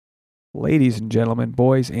Ladies and gentlemen,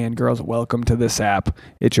 boys and girls, welcome to this app.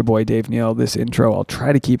 It's your boy Dave Neal. This intro, I'll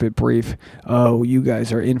try to keep it brief. Oh, you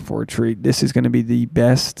guys are in for a treat. This is going to be the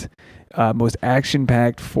best, most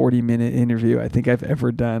action-packed 40-minute interview I think I've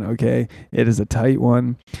ever done, okay? It is a tight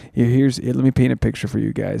one. Let me paint a picture for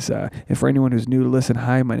you guys. And for anyone who's new to listen,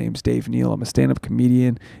 hi, my name's Dave Neal. I'm a stand-up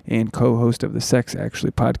comedian and co-host of the Sex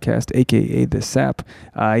Actually podcast, a.k.a. The Sap.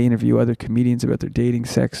 I interview other comedians about their dating,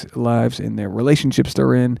 sex lives, and their relationships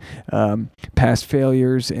they're in, past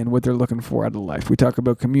failures, and what they're looking for out of life. We talk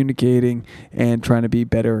about communicating and trying to be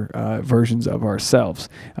better versions of ourselves.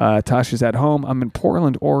 Tasha's at home. I'm in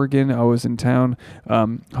Portland, Oregon. I was in town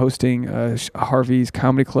hosting Harvey's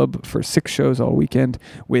Comedy Club for 6 shows all weekend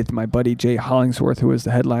with my buddy Jay Hollingsworth, who was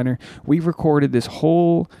the headliner. We recorded this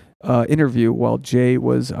whole interview while Jay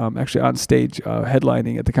was actually on stage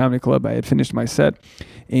headlining at the Comedy Club. I had finished my set,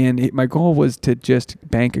 and my goal was to just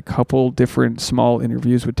bank a couple different small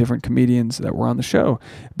interviews with different comedians that were on the show.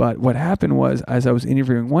 But what happened was, as I was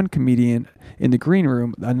interviewing one comedian in the green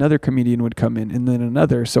room, another comedian would come in, and then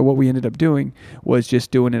another. So what we ended up doing was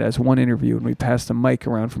just doing it as one interview, and we passed the mic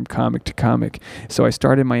around from comic to comic. So I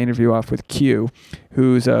started my interview off with Q,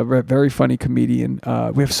 who's a very funny comedian.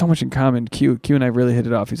 We have so much in common. Q and I really hit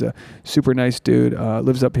it off. He's a super nice dude.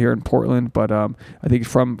 Lives up here in Portland, but I think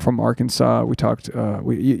from Arkansas. We talked.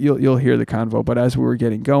 You'll hear the convo. But as we were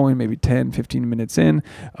getting going, maybe 10, 15 minutes in,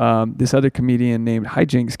 this other comedian named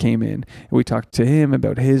Hijinks came in, and we talked to him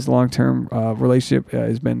about his long-term relationship.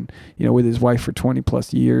 Has been with his wife for 20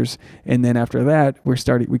 plus years, and then after that,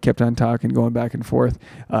 we kept on talking, going back and forth.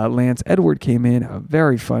 Lance Edward came in, a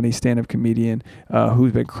very funny stand-up comedian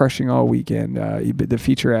who's been crushing all weekend. He did the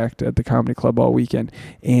feature act at the Comedy Club all weekend,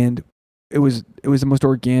 and it was the most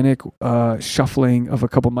organic shuffling of a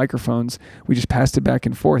couple microphones. We just passed it back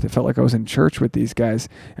and forth. It felt like I was in church with these guys.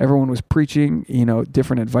 Everyone was preaching,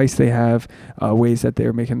 different advice they have, ways that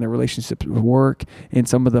they're making their relationships work, and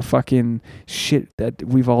some of the fucking shit that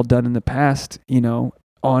we've all done in the past,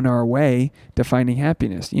 on our way to finding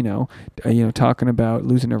happiness, talking about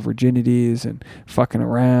losing our virginities and fucking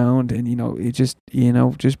around, and it just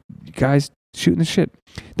guys shooting the shit.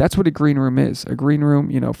 That's what a green room is. A green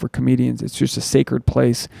room, for comedians, it's just a sacred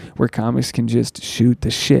place where comics can just shoot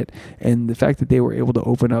the shit. And the fact that they were able to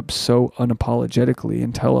open up so unapologetically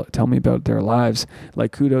and tell me about their lives,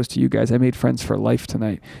 like, kudos to you guys. I made friends for life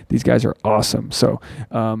tonight. These guys are awesome. So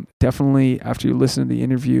definitely, after you listen to the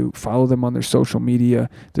interview, follow them on their social media.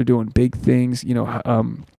 They're doing big things.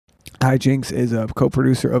 Hijinks is a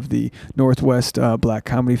co-producer of the Northwest Black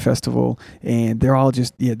Comedy Festival, and they're all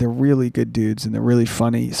they're really good dudes, and they're really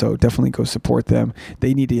funny, so definitely go support them.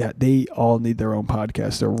 They all need their own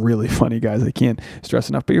podcast. They're really funny guys. I can't stress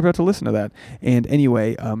enough, but you're about to listen to that. And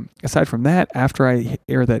anyway, aside from that, after I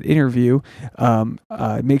air that interview,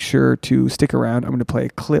 make sure to stick around. I'm going to play a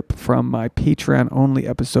clip from my Patreon-only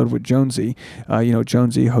episode with Jonesy.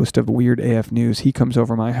 Jonesy, host of Weird AF News, he comes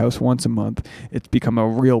over my house once a month. It's become a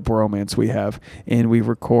real bromance we have, and we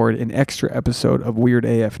record an extra episode of Weird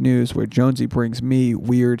AF News where Jonesy brings me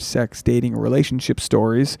weird sex, dating, relationship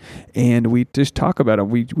stories, and we just talk about them.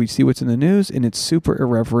 We see what's in the news, and it's super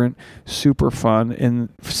irreverent, super fun,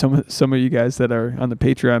 and some of you guys that are on the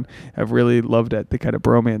Patreon have really loved it, the kind of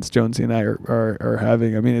bromance Jonesy and I are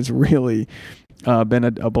having. I mean, it's really been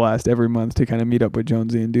a blast every month to kind of meet up with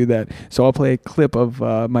Jonesy and do that. So I'll play a clip of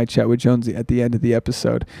my chat with Jonesy at the end of the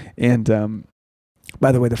episode. And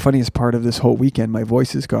by the way, the funniest part of this whole weekend, my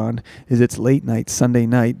voice is gone, is it's late night, Sunday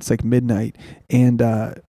night. It's like midnight. And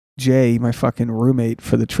Jay, my fucking roommate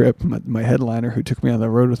for the trip, my headliner who took me on the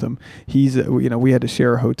road with him, he's, we had to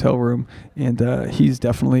share a hotel room, and he's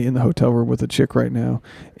definitely in the hotel room with a chick right now.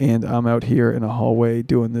 And I'm out here in a hallway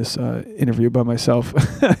doing this interview by myself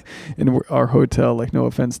in our hotel, like, no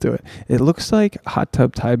offense to it. It looks like Hot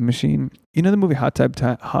Tub Time Machine. You know the movie Hot Tub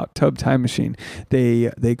Time Machine?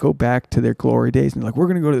 They go back to their glory days, and they're like, we're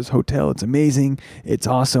going to go to this hotel. It's amazing. It's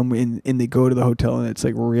awesome. And they go to the hotel, and it's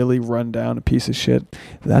like really run down, a piece of shit.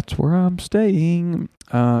 That's where I'm staying.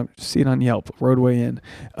 See it on Yelp. Roadway Inn.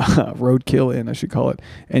 Roadkill Inn, I should call it.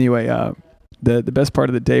 Anyway, the best part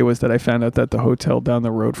of the day was that I found out that the hotel down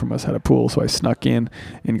the road from us had a pool, so I snuck in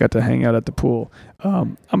and got to hang out at the pool.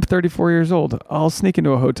 I'm 34 years old. I'll sneak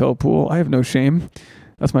into a hotel pool. I have no shame.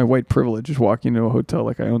 That's my white privilege, just walking into a hotel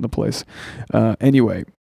like I own the place. Anyway,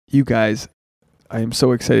 you guys, I am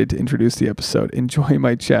so excited to introduce the episode. Enjoy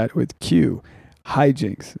my chat with Q,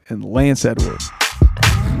 Hijinks, and Lance Edwards.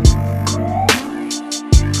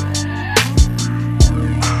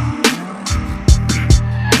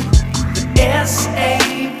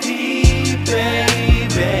 SAP,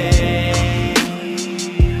 baby.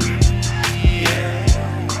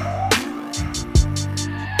 Yeah.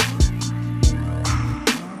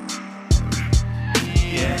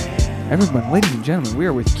 Everyone, ladies and gentlemen, we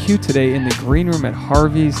are with Q today in the green room at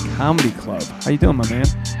Harvey's Comedy Club. How you doing, my man?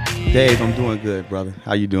 Dave, I'm doing good, brother.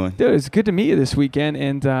 How you doing? Dude, it's good to meet you this weekend,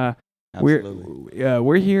 and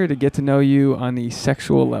we're here to get to know you on the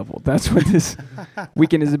sexual level. That's what this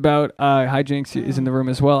weekend is about. Hijinks is in the room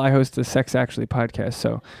as well. I host the Sex Actually podcast,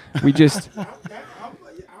 so we just...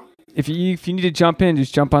 If you need to jump in,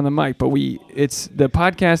 just jump on the mic. But it's the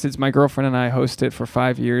podcast. It's my girlfriend and I host it for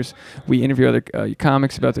 5 years. We interview other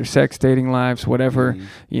comics about their sex, dating lives, whatever,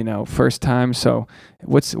 first time. So,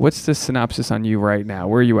 what's the synopsis on you right now?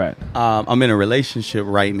 Where are you at? I'm in a relationship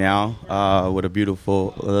right now with a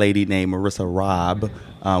beautiful lady named Marissa Robb.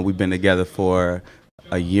 We've been together for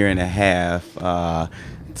a year and a half.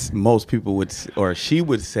 Most people she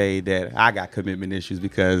would say that I got commitment issues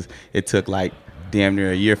because it took like damn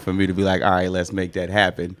near a year for me to be like, all right, let's make that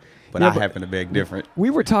happen. But I happen to beg different. We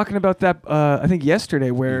were talking about that, I think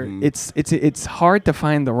yesterday, where it's hard to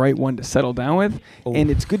find the right one to settle down with,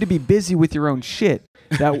 and it's good to be busy with your own shit.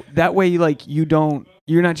 That way, like you're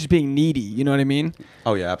not just being needy. You know what I mean?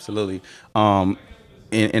 Oh yeah, absolutely.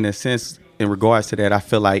 In a sense, in regards to that, I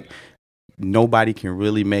feel like nobody can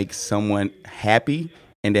really make someone happy,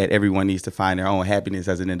 and that everyone needs to find their own happiness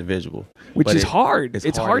as an individual. Which is hard.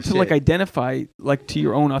 It's hard to like identify like to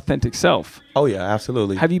your own authentic self. Oh yeah,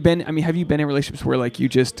 absolutely. Have you been in relationships where like you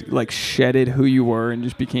just like shedded who you were and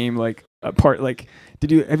just became like a part, like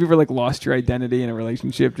have you ever like lost your identity in a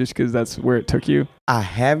relationship just because that's where it took you? I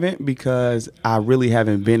haven't, because I really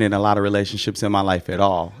haven't been in a lot of relationships in my life at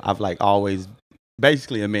all. I've like always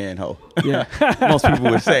basically a man hoe. Yeah. Most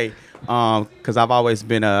people would say. Because I've always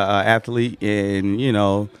been a athlete, and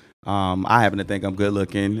I happen to think I'm good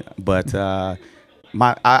looking. But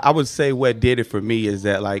I would say what did it for me is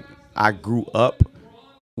that like I grew up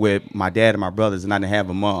with my dad and my brothers, and I didn't have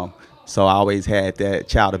a mom, so I always had that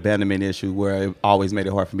child abandonment issue where it always made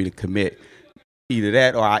it hard for me to commit. Either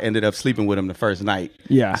that, or I ended up sleeping with him the first night.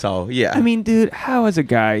 Yeah. So yeah. I mean, dude, how as a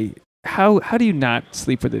guy, how do you not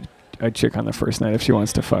sleep with a chick on the first night if she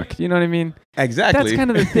wants to fuck? You know what I mean? Exactly. That's kind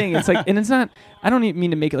of the thing. It's like, and it's not, I don't even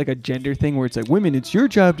mean to make it like a gender thing where it's like, women, it's your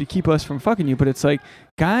job to keep us from fucking you. But it's like,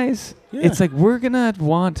 guys, it's like, we're going to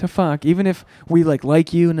want to fuck, even if we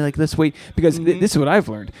like you and like, let's wait. Because this is what I've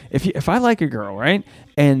learned. If I like a girl, right?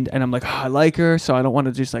 And I'm like, I like her, so I don't want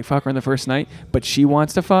to just like fuck her on the first night, but she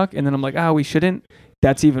wants to fuck. And then I'm like, we shouldn't.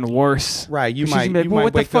 That's even worse. Right. You might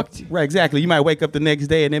wake up. Right. Exactly. You might wake up the next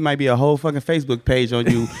day and there might be a whole fucking Facebook page on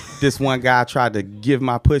you. This one guy tried to give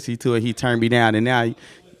my pussy to her. He turned me down, and now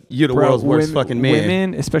you're the world's worst fucking man.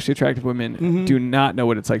 Women, especially attractive women, do not know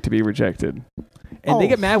what it's like to be rejected. And they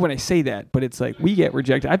get mad when I say that, but it's like, we get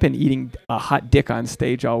rejected. I've been eating a hot dick on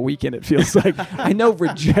stage all weekend. It feels like I know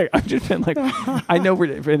I've just been like, I know,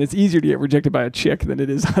 and it's easier to get rejected by a chick than it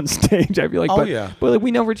is on stage. I feel like, but like,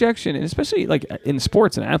 we know rejection, and especially like in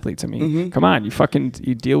sports and athletes. I mean, come on,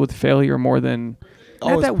 you deal with failure more than.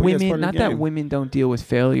 Not that women don't deal with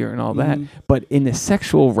failure and all that, but in the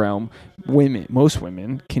sexual realm, most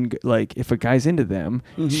women can, like, if a guy's into them,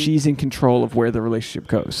 she's in control of where the relationship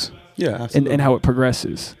goes. Yeah, absolutely. And how it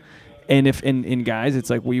progresses. And if in guys, it's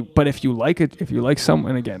like but if you like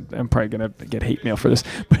someone, again, I'm probably gonna get hate mail for this,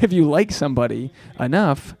 but if you like somebody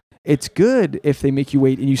enough, it's good if they make you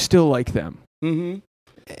wait and you still like them. And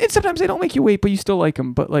sometimes they don't make you wait, but you still like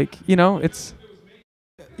them. But like, it's.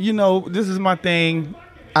 This is my thing.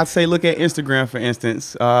 I'd say look at Instagram, for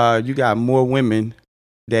instance. You got more women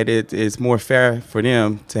that it's more fair for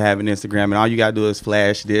them to have an Instagram, and all you gotta do is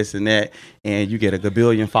flash this and that, and you get a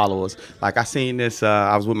gabillion followers. Like I seen this,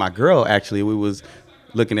 I was with my girl, actually. We was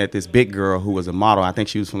looking at this big girl who was a model. I think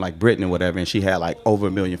she was from like Britain or whatever, and she had like over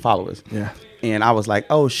 1 million followers. Yeah. And I was like,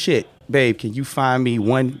 oh shit, babe, can you find me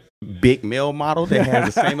one big male model that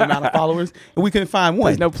has the same amount of followers? And we couldn't find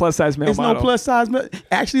one. There's no plus size male model. There's no plus size.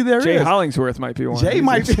 Actually, there Jay is. Hollingsworth might be one. Jay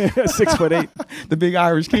might be 6'8", the big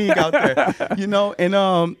Irish king out there.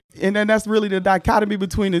 And then that's really the dichotomy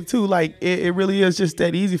between the two. Like it really is just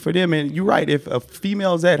that easy for them. And you're right. If a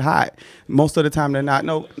female's that hot, most of the time they're not.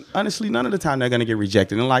 No, honestly, none of the time they're gonna get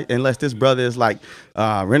rejected. And like, unless this brother is like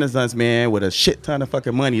a Renaissance man with a shit ton of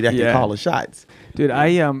fucking money that can call the shots. Dude,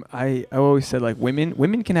 I always said like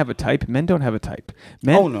women can have a type, men don't have a type.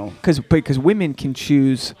 No, because women can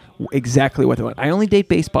choose exactly what they want. I only date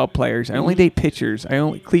baseball players. I only date pitchers. I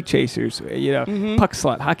only cleat chasers. Puck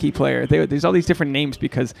slot, hockey player. There's all these different names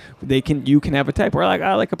because you can have a type. We're like,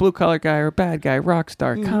 I like a blue collar guy or a bad guy, rock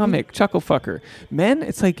star, comic, chuckle fucker. Men,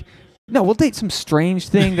 it's like No, we'll date some strange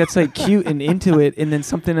thing that's like cute and into it, and then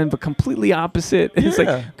something of a completely opposite. It's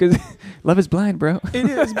like, because love is blind, bro. It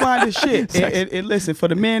is blind as shit. And listen, for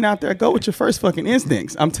the men out there, go with your first fucking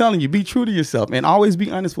instincts. I'm telling you, be true to yourself and always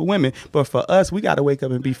be honest with women. But for us, we got to wake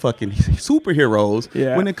up and be fucking superheroes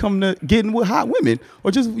when it comes to getting with hot women,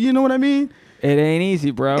 or just, you know what I mean? It ain't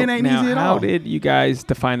easy, bro. It ain't easy at all. How did you guys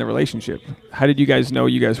define the relationship? How did you guys know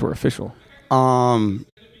you guys were official?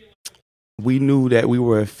 We knew that we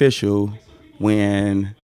were official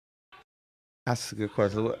when. That's a good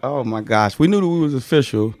question. Oh my gosh, we knew that we was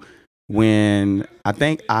official when I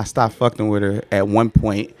think I stopped fucking with her at one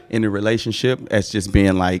point in the relationship as just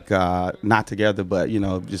being like not together, but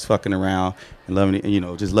just fucking around and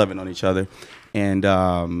loving, just loving on each other. And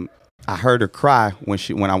I heard her cry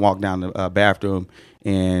when I walked down the bathroom,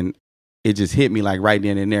 and it just hit me like right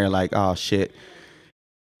then and there, like, oh shit.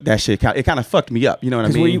 That shit, it kind of fucked me up. You know what I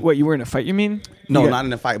mean? You were in a fight, you mean? No, not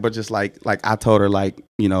in a fight, but just like I told her, like,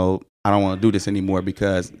 I don't want to do this anymore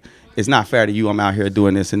because it's not fair to you. I'm out here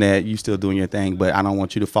doing this and that. You still doing your thing, but I don't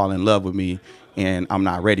want you to fall in love with me, and I'm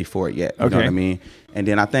not ready for it yet. You know what I mean? And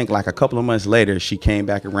then I think like a couple of months later, she came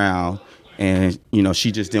back around, and,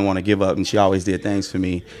 she just didn't want to give up, and she always did things for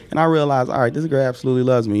me. And I realized, all right, this girl absolutely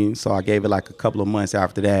loves me. So I gave it like a couple of months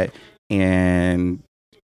after that, and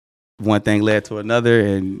one thing led to another,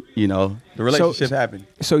 and the relationship happened.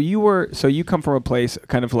 So you come from a place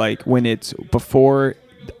kind of like when it's before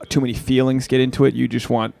too many feelings get into it.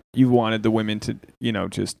 You wanted the women to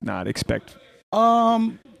just not expect.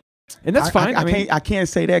 And that's fine. I can't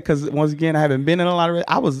say that because once again I haven't been in a lot of it.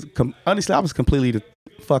 Honestly I was completely the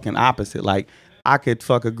fucking opposite. Like I could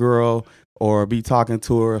fuck a girl or be talking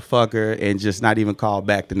to her, fuck her, and just not even call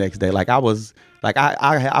back the next day. Like I was. Like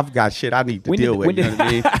I've got shit I need to deal with. You know what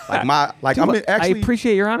I mean? I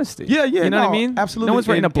appreciate your honesty. Yeah. You know what I mean? Absolutely. No one's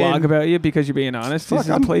writing a blog about you because you're being honest. This is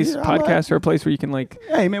a podcast or a place where you can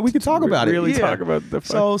hey man, we can talk about it. Really talk about the.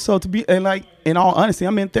 So to be and like in all honesty,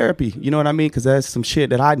 I'm in therapy. You know what I mean? Because that's some shit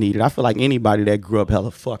that I needed. I feel like anybody that grew up hella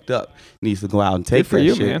fucked up needs to go out and take that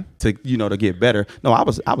shit man. To to get better. No, I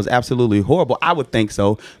was absolutely horrible. I would think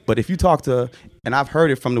so, but if you talk to. And I've heard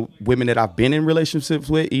it from the women that I've been in relationships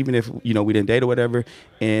with, even if, we didn't date or whatever.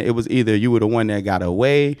 And it was either you were the one that got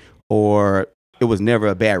away or it was never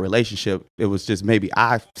a bad relationship. It was just maybe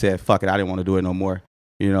I said, fuck it, I didn't want to do it no more,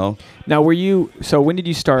 Now, when did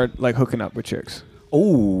you start like hooking up with chicks?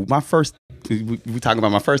 Oh, we talking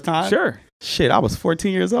about my first time? Sure. Shit, I was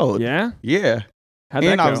 14 years old. Yeah? Yeah. How'd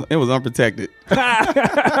that go? It was unprotected.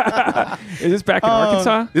 Is this back in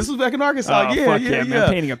Arkansas? This was back in Arkansas. Yeah, man. I'm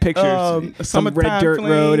painting a picture. Some red dirt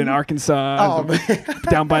road in Arkansas.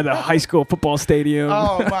 Down by the high school football stadium.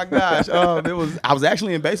 Oh my gosh. I was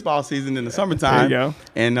actually in baseball season in the summertime. There you go.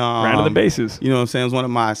 And round of the bases. You know what I'm saying? It was one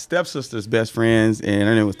of my stepsister's best friends, and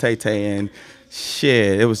her name was Tay Tay, and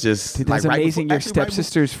shit, it was just that's like amazing. Your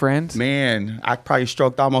stepsister's friend? Man, I probably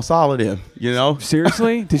stroked almost all of them,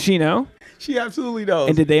 Seriously? Did she know? She absolutely knows.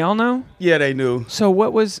 And did they all know? Yeah, they knew. So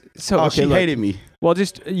what was... she hated me. Well,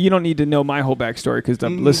 you don't need to know my whole backstory because the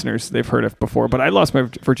listeners, they've heard it before. But I lost my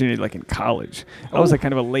virginity like in college. I was like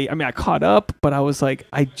kind of a late... I caught up, but I was like,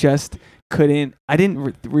 I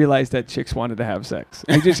didn't realize that chicks wanted to have sex.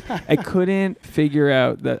 I couldn't figure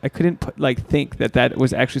out that I couldn't think that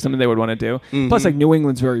was actually something they would want to do. Mm-hmm. Plus, like New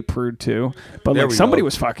England's very prude too. But like somebody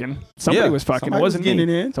was fucking. Somebody was fucking. It wasn't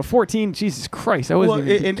me. In. So 14, Jesus Christ, I wasn't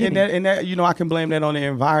even and that I can blame that on the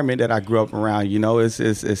environment that I grew up around.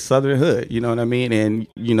 It's Southern hood. You know what I mean? And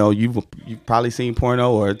you've probably seen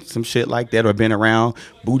porno or some shit like that, or been around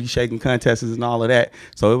booty shaking contests and all of that.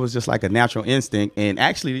 So it was just like a natural instinct. And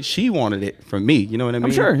actually, she wanted it from me, you know what I mean?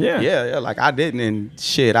 I'm sure, yeah. Yeah, like I didn't, and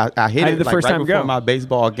shit, I hit it the like first right time before my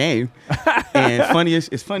baseball game. And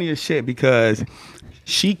it's funny as shit because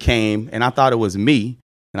she came and I thought it was me,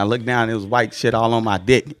 and I looked down and it was white shit all on my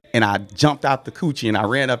dick, and I jumped out the coochie and I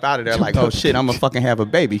ran up out of there like, oh shit, I'm gonna fucking have a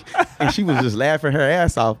baby. And she was just laughing her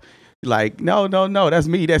ass off. Like, no, that's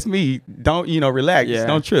me. Don't, relax. Yeah.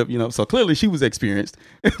 Don't trip, So clearly she was experienced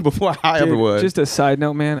before I ever was. Just a side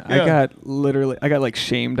note, man. Yeah. I got like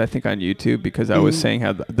shamed, I think, on YouTube because I was saying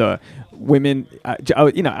how the women, I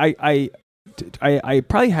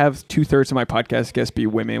probably have 2/3 of my podcast guests be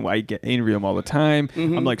women. I get interview them all the time.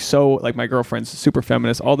 Mm-hmm. I'm like my girlfriend's super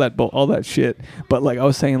feminist, all that shit. But like I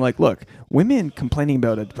was saying, like, look, women complaining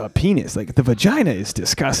about a penis, like the vagina is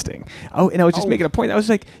disgusting. And I was just making a point. I was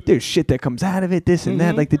like, there's shit that comes out of it, this and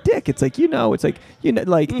that. Like the dick, it's like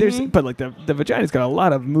there's, but like the vagina's got a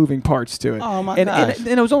lot of moving parts to it. Oh my gosh.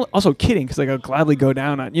 And I was also kidding because like I'll gladly go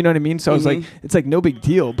down on, you know what I mean? So I was like, it's like no big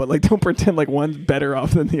deal, but like don't pretend like one's better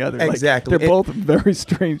off than the other. Exactly. Like, both very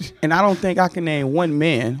strange. And I don't think I can name one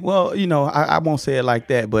man. Well, I won't say it like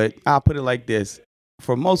that, but I'll put it like this.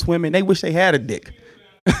 For most women, they wish they had a dick.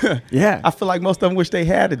 Yeah. I feel like most of them wish they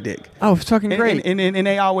had a dick. Oh, it's fucking great. And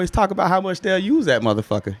they always talk about how much they'll use that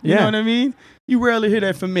motherfucker. You know what I mean? You rarely hear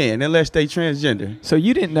that from men unless they transgender. So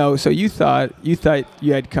you didn't know. So you thought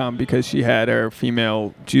you had come because she had her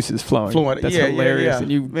female juices flowing. That's hilarious. And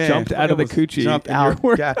you jumped out of the coochie. Jumped out.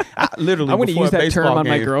 Literally. I'm going to use that term on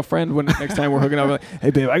my girlfriend when next time we're hooking up. Like,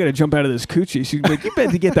 hey, babe, I got to jump out of this coochie. She's like, you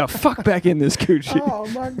better get the fuck back in this coochie. Oh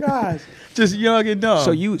my gosh. Just young and dumb.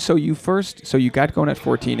 So you got going at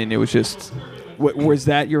 14, and it was just. Was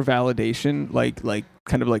that your validation? Like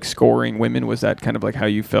kind of like scoring women? Was that kind of like how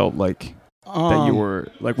you felt like? That you were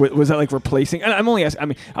like, was that like replacing? And I'm only asking. I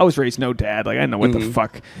mean, I was raised no dad. Like I didn't know what the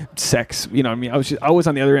fuck sex. You know what I mean? I was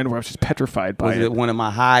on the other end where I was just petrified by it. Was it one of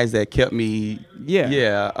my highs that kept me? Yeah.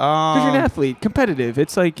 Because you're an athlete, competitive.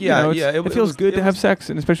 It's like it feels good to have sex,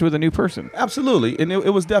 and especially with a new person. Absolutely, and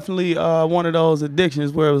it was definitely one of those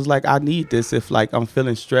addictions where it was like I need this if like I'm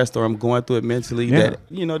feeling stressed or I'm going through it mentally. Yeah.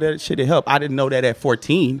 That shit help. I didn't know that at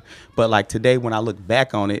 14, but like today when I look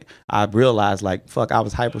back on it, I realized like fuck, I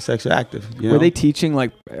was hypersexual active. Were they teaching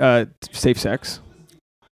like safe sex?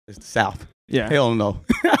 It's the South. Yeah. Hell no.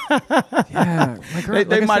 Yeah. My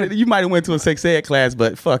girl, you might have went to a sex ed class,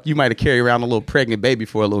 but fuck, you might have carried around a little pregnant baby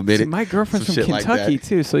for a little bit. See, my girlfriend's from Kentucky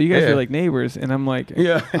too, so you guys are like neighbors, and I'm like,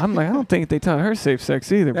 I don't think they taught her safe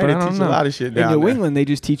sex either. But I don't know. A lot of shit down in New England, they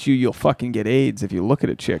just teach you'll fucking get AIDS if you look at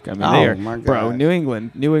a chick. I mean, bro. New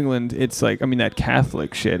England, it's like, I mean, that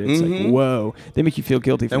Catholic shit. It's like, whoa, they make you feel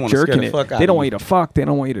guilty for jerking it. They don't want you to fuck. They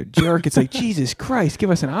don't want you to jerk. It's like, Jesus Christ,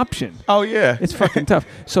 give us an option. Oh yeah, it's fucking tough.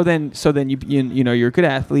 So then you're a good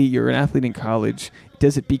athlete. You're an athlete in college. Do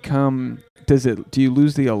you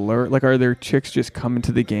lose the alert? Like, are there chicks just coming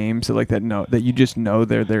to the game so like that you just know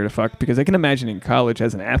they're there to fuck? Because I can imagine in college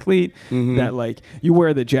as an athlete that like you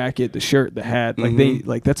wear the jacket, the shirt, the hat,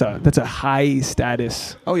 like that's a high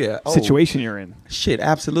status situation you're in. Shit,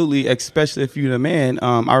 absolutely, especially if you're a man.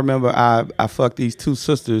 I remember I fucked these two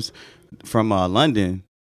sisters from London.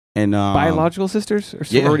 And biological sisters or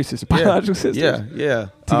sorority sisters? Biological sisters. Yeah.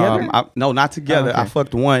 Together? No, not together. Oh, okay. I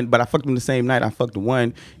fucked one, but I fucked them the same night. I fucked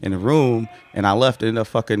one in the room, and I left. Ended up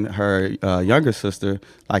fucking her younger sister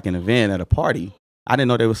like in a van at a party. I didn't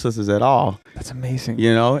know they were sisters at all. That's amazing.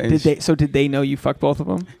 And did they know you fucked both of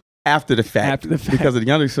them? After the fact, because of the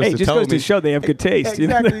younger sister. Hey, just goes to show they have good taste.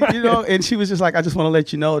 Exactly. And she was just like, I just want to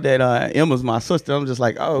let you know that Emma's my sister. I'm just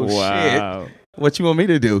like, oh shit. What you want me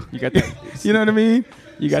to do? You got that. You know what I mean?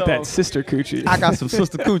 You got that sister coochie. I got some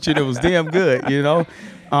sister coochie that was damn good,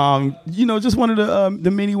 just one of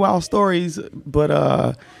the many wild stories. But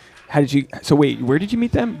how did you? So wait, where did you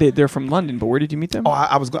meet them? They're from London, but where did you meet them? Oh,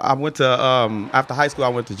 I went to after high school. I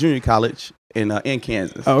went to junior college in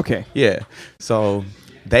Kansas. Oh, okay. Yeah, so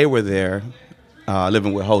they were there.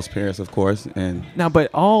 Living with host parents, of course, and now,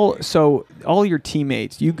 but all your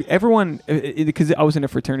teammates, everyone, because I was in a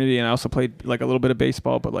fraternity and I also played like a little bit of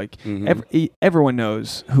baseball, but like everyone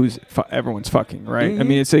knows everyone's fucking, right? I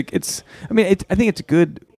mean, I think it's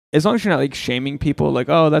good. As long as you're not like shaming people, like,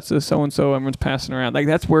 oh, that's a so and so, everyone's passing around. Like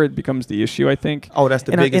that's where it becomes the issue, I think. Oh, that's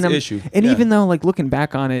the biggest issue. And even though, like, looking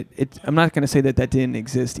back on it, I'm not going to say that didn't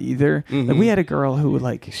exist either. Like, we had a girl who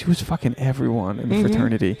she was fucking everyone in the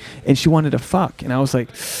fraternity, and she wanted to fuck, and I was like,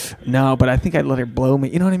 no, but I think I'd let her blow me.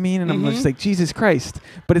 You know what I mean? And I'm just like, Jesus Christ.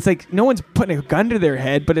 But it's like no one's putting a gun to their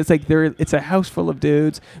head, but it's like it's a house full of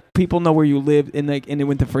dudes. People know where you live, and it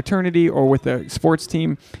went to fraternity or with a sports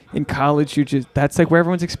team in college. That's like where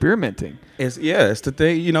everyone's experimenting. It's the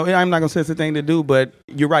thing. I'm not gonna say it's the thing to do, but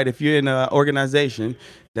you're right. If you're in an organization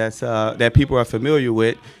that people are familiar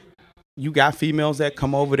with, you got females that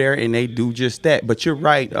come over there and they do just that. But you're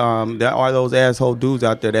right. There are those asshole dudes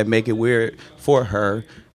out there that make it weird for her.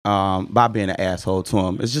 By being an asshole to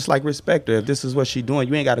him. It's just like respect her. If this is what she's doing,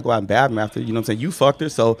 you ain't got to go out and bad mouth after. You know what I'm saying? You fucked her,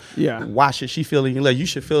 so why should she feel in your leg? You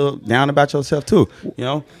should feel down about yourself too,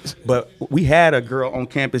 But we had a girl on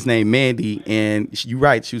campus named Mandy, and you're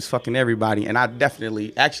right, she was fucking everybody. And I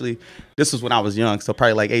definitely, this was when I was young, so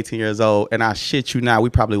probably like 18 years old, and I shit you not, we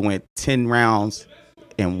probably went 10 rounds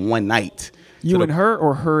in one night. You and her,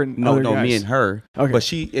 or her and other guys? Me and her. Okay. But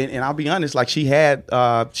she, and I'll be honest, like she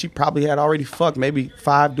probably had already fucked maybe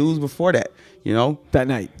 5 dudes before that,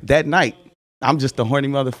 That night. I'm just a horny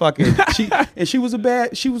motherfucker. She was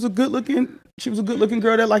a good looking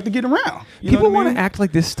girl that liked to get around. People want to act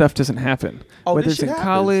like this stuff doesn't happen. Oh, whether it's in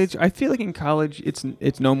college, I feel like in college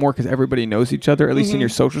it's no more because everybody knows each other, at least in your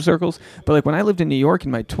social circles. But like when I lived in New York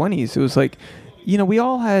in my 20s, it was like, we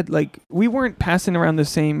all had like we weren't passing around the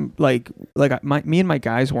same me and my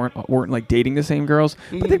guys weren't like dating the same girls,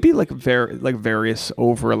 but they'd be like various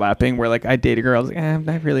overlapping where like I date a girl, I was like, I'm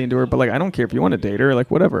not really into her, but like I don't care if you want to date her, like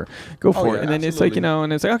whatever, go for it. And then absolutely. It's like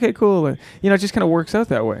and it's like okay, cool, and it just kind of works out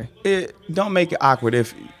that way. It don't make it awkward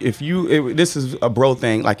if this is a bro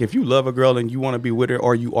thing. Like if you love a girl and you want to be with her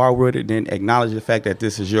or you are with her, then acknowledge the fact that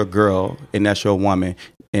this is your girl and that's your woman.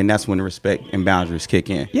 And that's when the respect and boundaries kick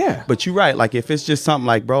in. Yeah. But you're right. Like, if it's just something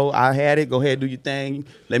like, bro, I had it. Go ahead, do your thing.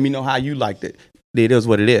 Let me know how you liked it. It is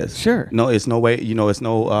what it is. Sure. No, it's no way. It's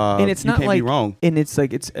no. And it's not can't like be wrong. And it's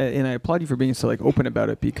like and I applaud you for being so like open about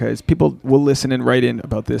it because people will listen and write in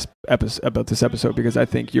about this episode because I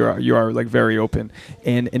think you are like very open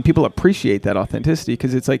and people appreciate that authenticity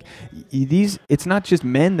because it's like it's not just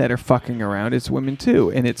men that are fucking around, it's women too,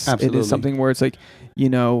 and it is something where it's like. You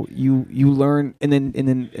learn, and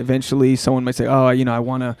then eventually someone might say, "Oh,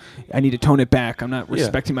 I need to tone it back. I'm not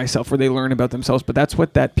respecting myself," or they learn about themselves. But that's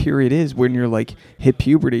what that period is when you're like hit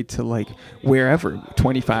puberty to like wherever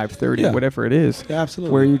 25, 30, whatever it is. Yeah,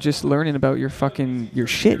 absolutely. Where you're just learning about your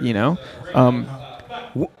shit.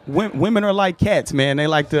 Women are like cats, man. They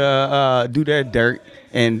like to do their dirt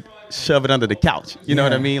and shove it under the couch. You know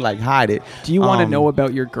what I mean? Like hide it. Do you want to know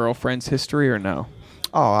about your girlfriend's history or no?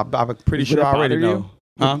 Oh, I'm pretty sure I already know.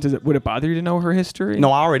 Huh? Would it bother you to know her history?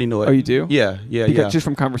 No, I already know it. Oh, you do? Yeah. Just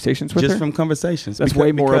from conversations with her? Just from conversations. That's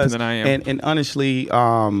way more open than I am. And honestly,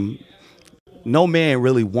 no man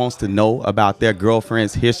really wants to know about their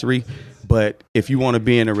girlfriend's history. But if you want to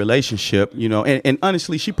be in a relationship, and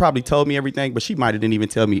honestly, she probably told me everything, but she might have didn't even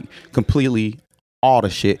tell me completely all the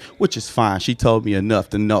shit, which is fine. She told me enough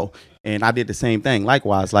to know. And I did the same thing.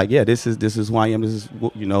 Likewise, like, this is who I am. This is,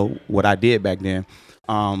 what I did back then.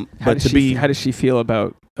 How does she feel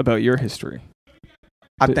about your history?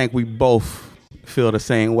 I think we both feel the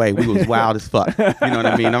same way. We was wild as fuck. You know what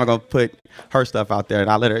I mean? I'm not gonna put her stuff out there, and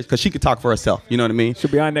I let her because she could talk for herself. You know what I mean?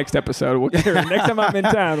 She'll be on next episode. We'll get her next time I'm in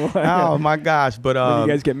town. Oh my gosh! But when you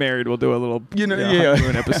guys get married, we'll do a little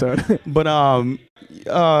honeymoon episode. But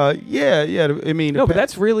yeah. I mean, no, but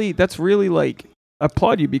that's really like.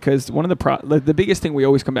 Applaud you because one of the biggest thing we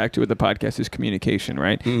always come back to with the podcast is communication,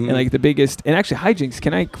 right? Mm-hmm. And like the biggest, and actually hijinks.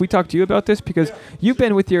 Can we talk to you about this because you've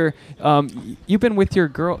been with your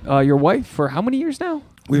girl, your wife for how many years now?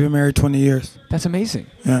 We've been married 20 years. That's amazing.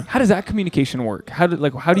 Yeah. How does that communication work? How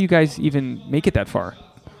do you guys even make it that far?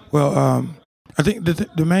 Well, I think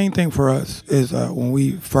the main thing for us is when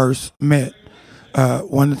we first met,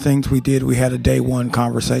 one of the things we did, we had a day one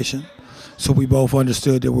conversation. So we both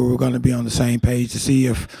understood that we were going to be on the same page to see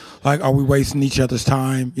if, like, are we wasting each other's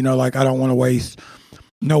time? Like, I don't want to waste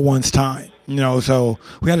no one's time. So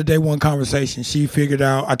we had a day one conversation. She figured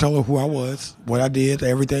out, I told her who I was, what I did,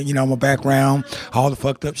 everything, my background, all the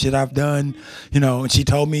fucked up shit I've done, and she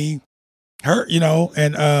told me her,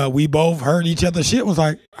 and we both heard each other's shit. Was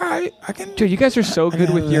like, all right, I can. Dude, you guys are so good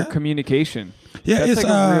with your communication. Yeah, that's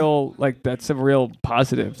that's a real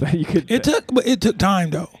positive that you could. It took time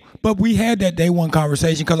though. But we had that day one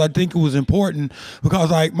conversation because I think it was important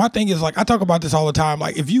because, like, my thing is, like, I talk about this all the time.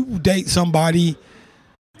 Like, if you date somebody,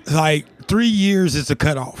 like, 3 years is a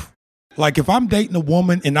cutoff. Like, if I'm dating a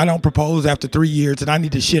woman and I don't propose after 3 years, then I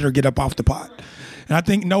need to shit or get up off the pot. And I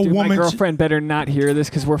think woman. My girlfriend better not hear this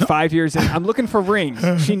because we're 5 years in. I'm looking for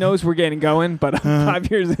rings. She knows we're getting going, but I'm 5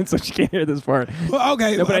 years in, so she can't hear this part. Well,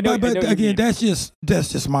 okay, no, but again, that's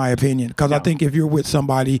just my opinion because I think if you're with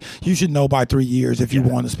somebody, you should know by 3 years if you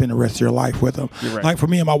want to spend the rest of your life with them. Right. Like for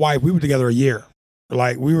me and my wife, we were together a year.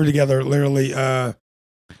 Like we were together literally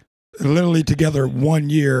together 1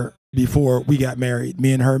 year before we got married.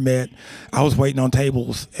 Me and her met. I was waiting on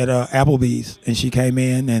tables at Applebee's, and she came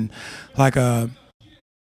in and like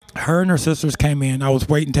her and her sisters came in. I was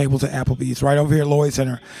waiting tables at Applebee's right over here at Lloyd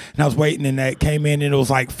Center. And I was waiting and they came in and it was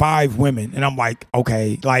like 5 women. And I'm like,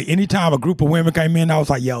 okay. Like anytime a group of women came in, I was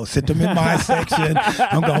like, yo, sit them in my section.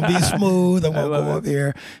 I'm going to be smooth. I'm going to go up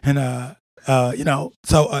here. And,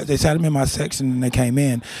 so they sat them in my section and they came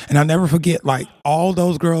in. And I'll never forget, like all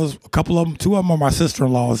those girls, a couple of them, 2 of them are my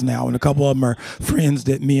sister-in-laws now. And a couple of them are friends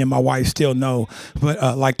that me and my wife still know.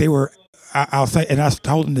 But like they were, I'll say, and I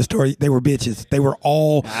told them this story, they were bitches. They were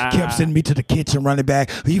all kept sending me to the kitchen, running back.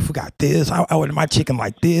 Oh, you forgot this. I wanted my chicken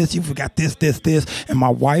like this. You forgot this. And my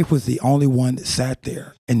wife was the only one that sat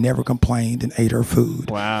there and never complained and ate her food.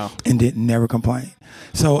 Wow. And didn't never complain.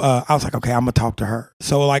 So I was like, okay, I'm going to talk to her.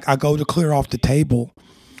 So like I go to clear off the table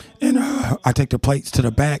and I take the plates to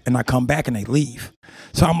the back and I come back and they leave.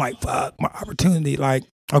 So I'm like, fuck, my opportunity. Like,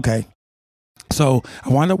 okay. So I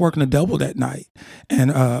wound up working a double that night.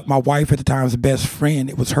 And my wife at the time's best friend,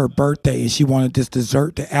 it was her birthday, and she wanted this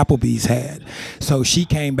dessert that Applebee's had. So she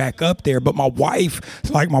came back up there. But my wife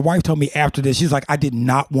told me after this, she's like, I did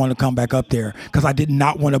not want to come back up there because I did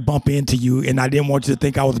not want to bump into you, and I didn't want you to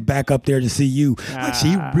think I was back up there to see you. Like,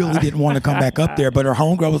 she really didn't want to come back up there. But her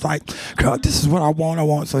homegirl was like, girl, this is what I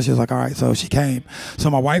want. So she was like, all right. So she came. So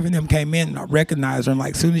my wife and them came in, and I recognized her. And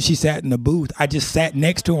like, as soon as she sat in the booth, I just sat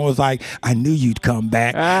next to her and was like, I knew you'd come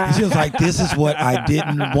back. And she was like, this is what I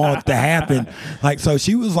didn't want to happen. Like, so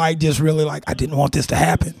she was like, just really like, I didn't want this to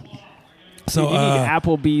happen. So you need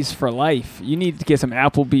Applebee's for life. You need to get some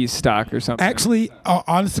Applebee's stock or something. Actually,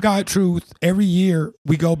 honest to God truth, every year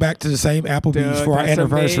we go back to the same Applebee's for our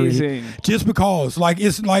anniversary. Amazing. Just because, like,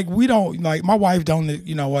 it's like we don't, like, my wife don't,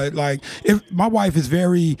 you know what, like, if my wife is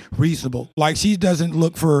very reasonable. Like, she doesn't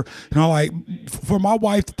look for, you know, like, for my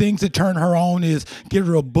wife, the things that turn her on is get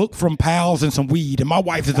her a book from Pals and some weed. And my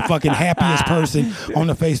wife is the fucking happiest person on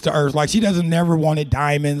the face of the earth. Like, she doesn't never wanted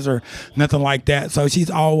diamonds or nothing like that. So she's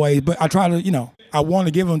always, but I try to, you know, I want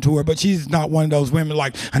to give them to her, but she's not one of those women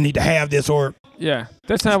like, I need to have this or. Yeah,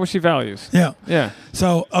 that's not what she values. Yeah. Yeah.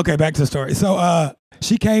 So, okay, back to the story. So,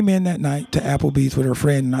 she came in that night to Applebee's with her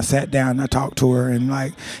friend, and I sat down and I talked to her, and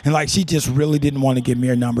she just really didn't want to give me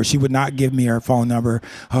her number. She would not give me her phone number.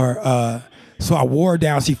 So I wore her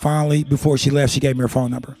down. She finally, before she left, she gave me her phone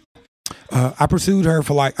number. I pursued her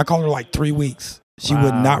for I called her 3 weeks. She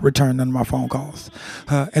would not return none of my phone calls.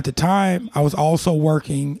 At the time, I was also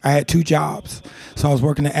working. I had 2 jobs. So I was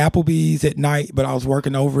working at Applebee's at night, but I was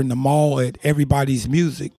working over in the mall at Everybody's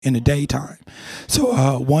Music in the daytime.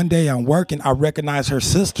 So one day I'm working. I recognized her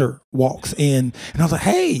sister walks in, and I was like,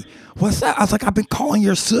 hey, what's that? I was like, I've been calling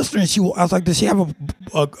your sister. And I was like, does she have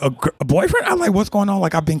a boyfriend? I'm like, what's going on?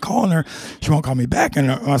 Like, I've been calling her. She won't call me back.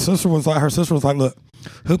 And her sister was like, look,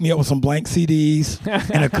 hook me up with some blank CDs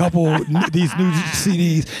and a couple these new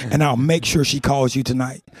CDs, and I'll make sure she calls you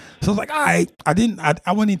tonight. So I was like, all right. I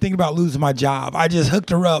wasn't even thinking about losing my job. I just hooked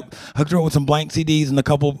her up with some blank CDs and a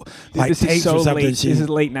couple tapes or something. This is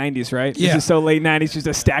late 90s, right? Yeah. This is so late 90s, just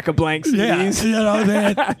a stack of blank CDs. Yeah, you know what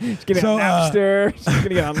I'm saying? She's getting on Napster. She's going to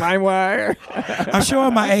get on LimeWire. I'm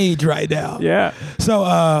showing my age right now. Yeah. So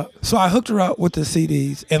I hooked her up with the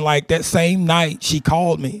CDs, and that same night she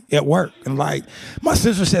called me at work, and my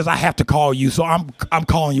sister says I have to call you, so I'm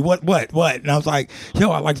calling you. What? And I was like,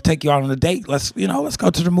 yo, I'd like to take you out on a date. Let's go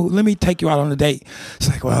to the movie. Let me take you out on a date. It's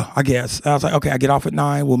like, well, I guess. I was like, okay, I get off at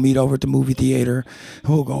 9. We'll meet over at the movie theater.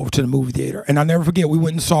 We'll go over to the movie theater. And I'll never forget, we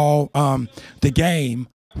went and saw The Game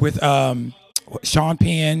with Sean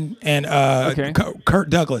Penn and Kirk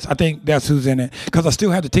Douglas. I think that's who's in it, because I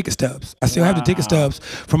still have the ticket stubs. I still have the ticket stubs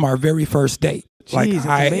from our very first date. Jeez,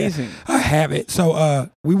 that's amazing. I have it. So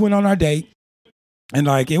we went on our date. And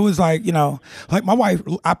it was my wife,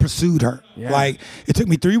 I pursued her. Yeah. It took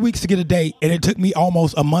me 3 weeks to get a date, and it took me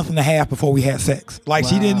almost a month and a half before we had sex. Wow.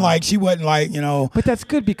 She wasn't But that's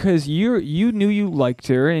good, because you knew you liked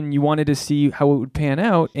her and you wanted to see how it would pan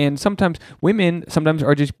out. And sometimes women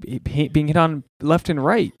are just being hit on left and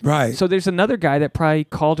right. Right. So there's another guy that probably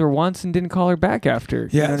called her once and didn't call her back after.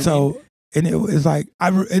 Yeah. You know what I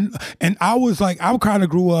mean? And it was I kind of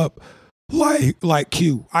grew up like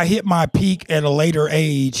Q. I hit my peak at a later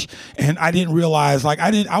age, and I didn't realize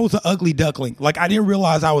I was an ugly duckling. I didn't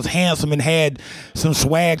realize I was handsome and had some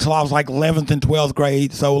swag till I was 11th and 12th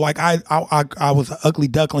grade. So I was an ugly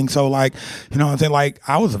duckling. So you know what I'm saying?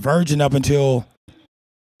 I was a virgin up until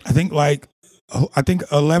I think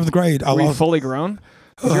 11th grade. Were you fully grown?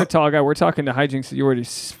 You're a tall guy. We're talking to hijinks. You were already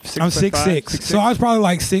 6'5". I'm 6'6". So I was probably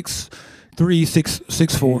 6'3",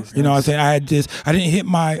 6'4". You know what I'm saying? I didn't hit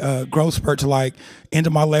my growth spurt till into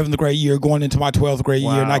my 11th grade year, going into my 12th grade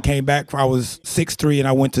year, and I came back. I was 6'3", and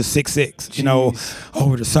I went to 6'6". You know,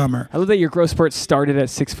 over the summer. I love that your growth spurt started at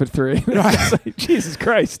 6'3". Right. Jesus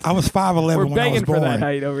Christ! I was 5'11" when I was born. We're begging for that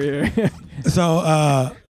height over here.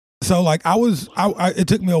 It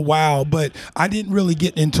took me a while, but I didn't really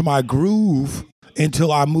get into my groove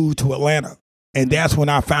until I moved to Atlanta. And that's when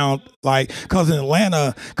I found, because in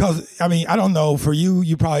Atlanta, I don't know, for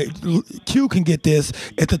you probably, Q can get this.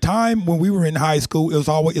 At the time when we were in high school,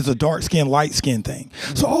 it's a dark skin, light skin thing.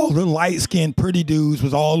 So all the light skin, pretty dudes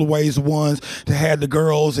was always the ones that had the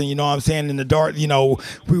girls, and you know what I'm saying, in the dark, we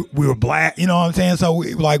were black, you know what I'm saying? So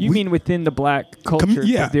You mean within the black culture,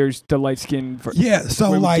 yeah. There's the light skin. Yeah,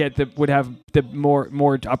 so would have the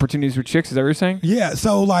more opportunities with chicks, is that what you're saying? Yeah,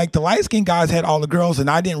 so the light skin guys had all the girls, and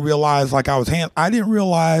I didn't realize I didn't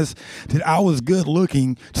realize that I was good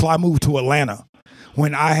looking till I moved to Atlanta.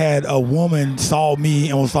 When I had a woman saw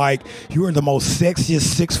me and was like, "You are the most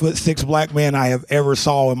sexiest 6'6" black man I have ever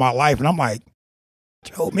saw in my life," and I'm like,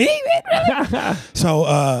 Joe, me?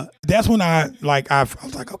 So that's when I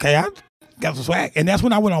was like, okay, I got some swag. And that's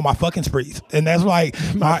when I went on my fucking sprees. And that's like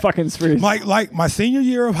my fucking sprees. Like my senior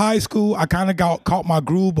year of high school, I kind of caught my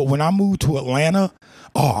groove. But when I moved to Atlanta,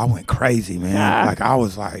 I went crazy, man. Like I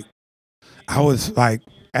was like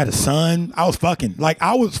at a Sun. I was fucking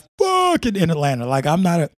in Atlanta. Like I'm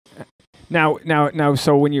not a. Now.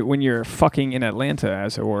 So when you're fucking in Atlanta,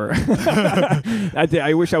 as it were,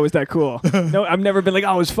 I wish I was that cool. No, I've never been like,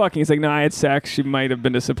 I was fucking. It's like, no, I had sex. She might have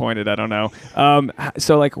been disappointed. I don't know.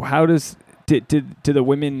 So like, how do the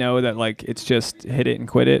women know that like it's just hit it and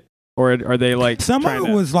quit it, or are they like some of it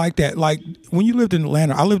was like that? Like when you lived in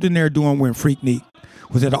Atlanta, I lived in there doing when Freaknik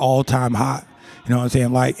was at an all-time high. You know what I'm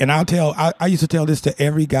saying? Like, and I used to tell this to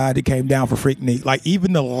every guy that came down for Freaknik. Like,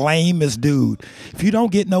 even the lamest dude. If you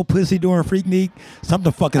don't get no pussy during Freaknik,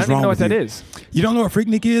 something fucking wrong with you. I don't even know what that is. You don't know what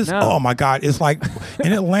Freaknik is? No. Oh my God. It's like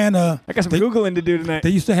in Atlanta. I got some Googling to do tonight. They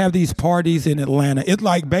used to have these parties in Atlanta. It's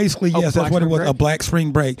like basically, yes, that's what it was, a black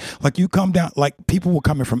spring break. Like you come down, like people were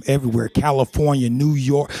coming from everywhere, California, New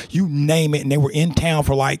York, you name it. And they were in town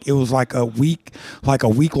for like, it was like a week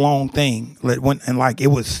long thing. And like, it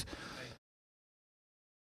was.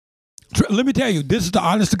 Let me tell you, this is the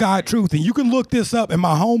honest to God truth, and you can look this up. And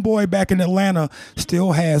my homeboy back in Atlanta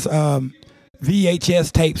still has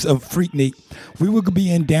VHS tapes of Freaknik. We would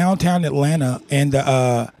be in downtown Atlanta, and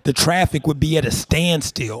the traffic would be at a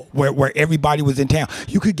standstill where everybody was in town.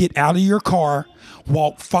 You could get out of your car,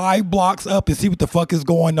 walk 5 blocks up and see what the fuck is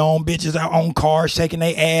going on. Bitches out on cars shaking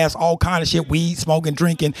their ass, all kind of shit, weed, smoking,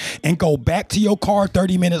 drinking, and go back to your car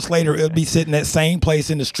 30 minutes later. It'll be sitting that same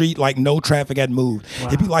place in the street like no traffic had moved. Wow.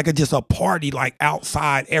 It'd be like just a party, like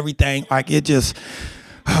outside, everything. Like it just...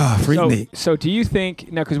 So do you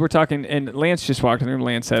think, now because we're talking, and Lance just walked in the room,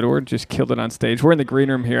 Lance Edward just killed it on stage. We're in the green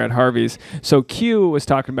room here at Harvey's. So Q was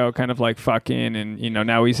talking about kind of like fucking, and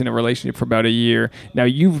now he's in a relationship for about a year. Now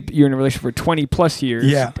you're in a relationship for 20 plus years.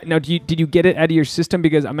 Yeah. Now did you get it out of your system?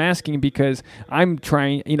 Because I'm asking because I'm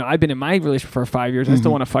trying, I've been in my relationship for 5 years. Mm-hmm. I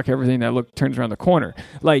still want to fuck everything that turns around the corner.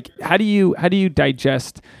 Like how do you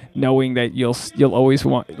digest knowing that you'll always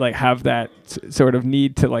want like have that sort of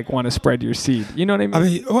need to like want to spread your seed? You know what I mean? I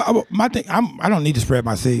mean, my thing, I don't need to spread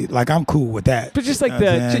my seed. Like I'm cool with that. But just like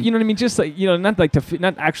you know what I mean? Just like not like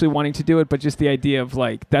not actually wanting to do it, but just the idea of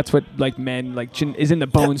like that's what like men like is in the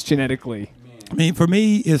bones genetically. I mean, for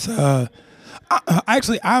me, it's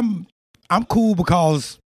actually I'm cool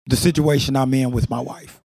because the situation I'm in with my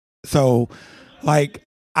wife. So, like,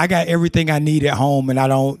 I got everything I need at home, and I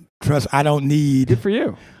don't need. Good for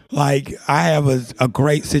you. Like I have a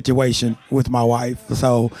great situation with my wife.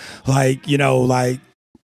 So like,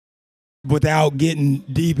 without getting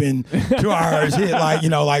deep into our shit, like,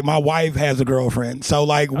 like my wife has a girlfriend. So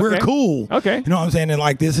like we're cool. Okay. You know what I'm saying? And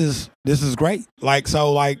like this is great. Like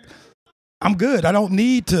so like I'm good. I don't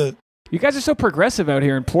need to. You guys are so progressive out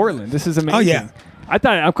here in Portland. This is amazing. Oh yeah. I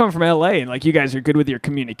thought I'm coming from LA and like you guys are good with your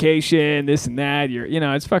communication, this and that. You're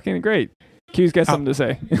it's fucking great. Q's got something to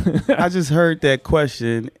say. I just heard that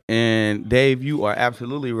question, and Dave, you are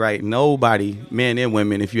absolutely right. Nobody, men and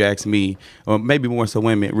women, if you ask me, or maybe more so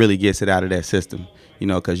women, really gets it out of that system.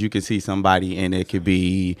 Because you can see somebody and it could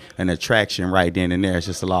be an attraction right then and there. It's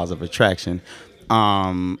just the laws of attraction.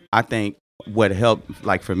 I think what helped,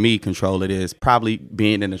 like for me, control it is probably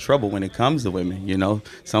being in the trouble when it comes to women.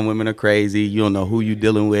 Some women are crazy. You don't know who you're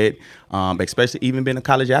dealing with. Especially even being a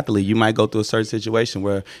college athlete, you might go through a certain situation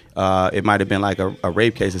where it might have been like a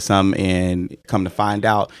rape case or something, and come to find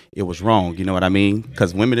out it was wrong. You know what I mean?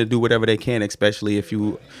 Because women will do whatever they can, especially if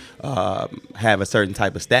you have a certain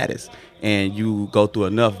type of status, and you go through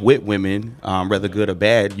enough with women, whether good or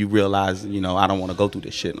bad, you realize, I don't want to go through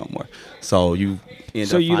this shit no more. So you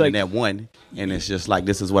end up finding that one, and it's just like,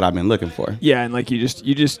 this is what I've been looking for. Yeah, and like you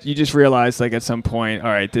just realize like at some point, all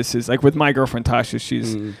right, this is like with my girlfriend Tasha.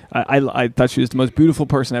 She's I thought she was the most beautiful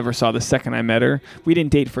person I ever saw the second I met her. We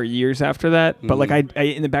didn't date for years after that, but like I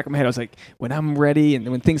in the back of my head I was like, when I'm ready and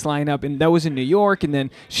when things line up, and that was in New York, and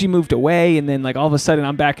then she moved away, and then like all of a sudden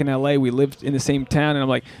I'm back in LA. We lived in the same town, and I'm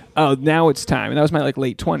like, oh, now it's time. And that was my like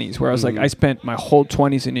late 20s, where I was like, I spent my whole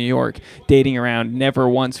 20s in New York dating around, never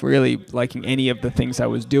once really liking any of the things I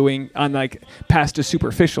was doing on like past a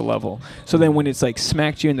superficial level. So then when it's like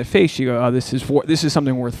smacked you in the face, you go, oh, this is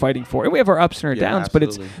something worth fighting for. And we have our ups and our downs,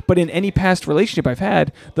 absolutely. but in any past relationship I've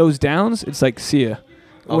had, those downs, it's like, see ya.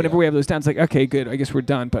 Whenever we have those downs, it's like, okay, good, I guess we're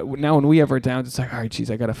done. But now when we have our downs, it's like, all right, geez,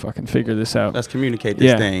 I got to fucking figure this out. Let's communicate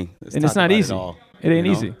this thing. And it's not easy. It ain't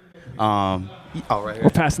easy. All right. We're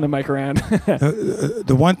passing the mic around.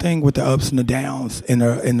 The one thing with the ups and the downs in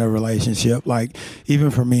the relationship, like even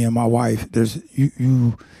for me and my wife, there's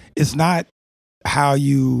you. It's not how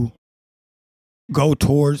you go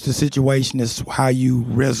towards the situation. It's how you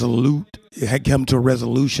come to a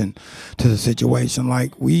resolution to the situation.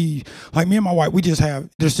 Like me and my wife,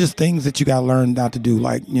 there's just things that you got to learn not to do.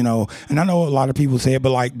 Like, and I know a lot of people say it,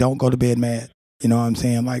 but like, don't go to bed mad. You know what I'm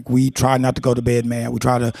saying? Like, we try not to go to bed mad. We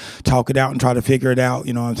try to talk it out and try to figure it out.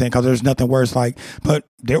 You know what I'm saying? Because there's nothing worse. Like, but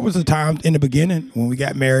there was a time in the beginning when we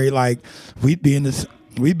got married, like we'd be in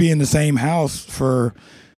the same house for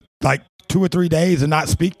like 2 or 3 days and not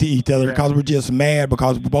speak to each other because we're just mad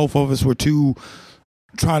because both of us were too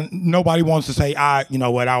nobody wants to say I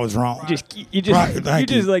was wrong. You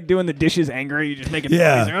just like doing the dishes angry. You just making noise.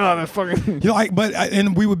 Like, oh, that fucking.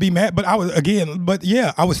 And we would be mad, but I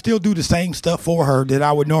would still do the same stuff for her that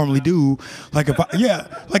I would normally do. Like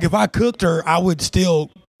if I cooked her, I would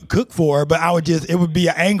still cook for her, but it would be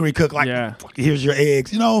an angry cook, like, here's your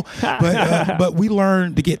eggs, but we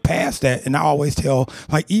learned to get past that. And I always tell,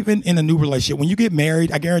 like, even in a new relationship, when you get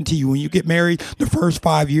married, I guarantee you, when you get married, the first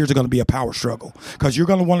 5 years are going to be a power struggle because you're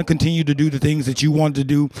going to want to continue to do the things that you wanted to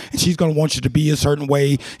do, and she's going to want you to be a certain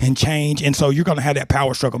way and change, and so you're going to have that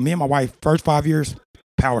power struggle. Me and my wife, first 5 years,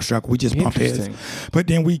 power struggle. We just bumped heads, but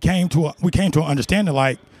then we came to an understanding,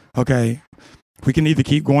 like, okay, we can either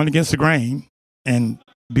keep going against the grain and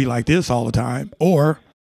be like this all the time, or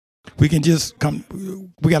we can just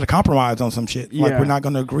we got to compromise on some shit. Like, we're not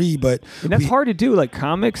going to agree, but that's hard to do. Like,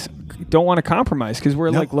 comics don't want to compromise because we're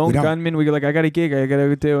like lone gunmen. We go like, I got a gig I got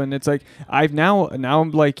to do, and it's like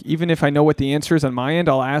I'm like, even if I know what the answer is on my end,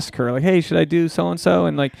 I'll ask her like, hey, should I do so and so?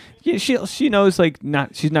 And like, she knows, like,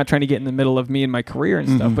 she's not trying to get in the middle of me and my career and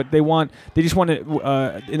stuff, but they just want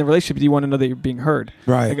to in the relationship. You want to know that you're being heard,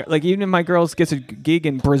 right? Like even if my girl gets a gig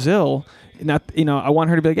in Brazil. I want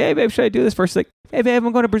her to be like, hey, babe, should I do this first? Like, hey, babe,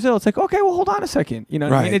 I'm going to Brazil. It's like, okay, well, hold on a second. You know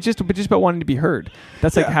what I mean? It's just about wanting to be heard.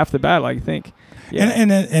 That's like half the battle, I think. Yeah.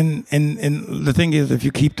 And the thing is, if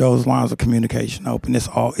you keep those lines of communication open, it's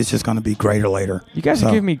just going to be greater later. You guys are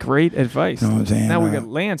giving me great advice. You know what I'm saying? Now we got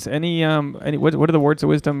Lance. What are the words of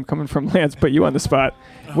wisdom coming from Lance? Put you on the spot.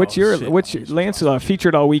 What's your Lance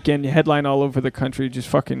featured all weekend? You headline all over the country. Just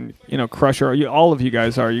fucking crush her. All of you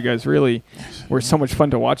guys are. You guys really were so much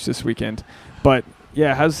fun to watch this weekend. But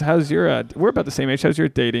yeah, how's your? We're about the same age. How's your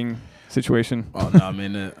dating situation? Oh no, I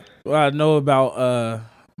mean, what I know about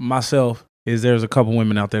myself is there's a couple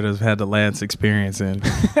women out there that have had the Lance experience, and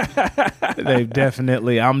I'm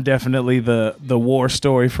definitely the war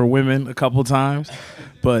story for women a couple times.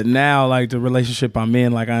 But now, like, the relationship I'm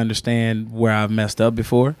in, like, I understand where I've messed up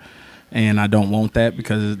before, and I don't want that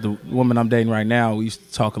because the woman I'm dating right now, we used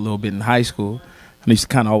to talk a little bit in high school. I used to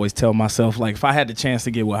kind of always tell myself, like, if I had the chance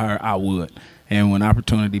to get with her, I would. And when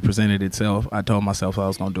opportunity presented itself, I told myself I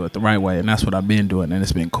was going to do it the right way, and that's what I've been doing, and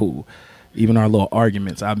it's been cool. Even our little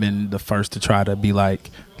arguments, I've been the first to try to be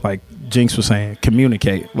like Jinx was saying,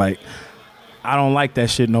 communicate. Like, I don't like that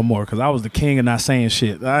shit no more because I was the king of not saying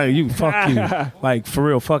shit. Fuck you. Like, for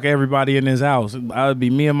real, fuck everybody in this house. I would be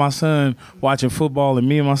me and my son watching football and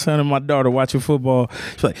me and my son and my daughter watching football.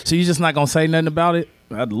 She's like, so you just not going to say nothing about it?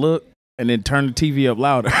 I'd look and then turn the TV up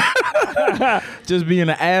louder. Just being an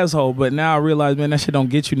asshole. But now I realize, man, that shit don't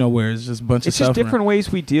get you nowhere. It's just a bunch of suffering. It's just different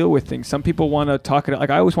ways we deal with things. Some people want to talk it out. Like,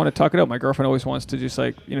 I always want to talk it out. My girlfriend always wants to just,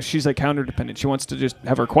 like, she's like counter dependent. She wants to just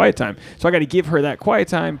have her quiet time. So I got to give her that quiet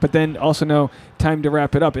time, but then also know time to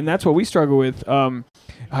wrap it up. And that's what we struggle with.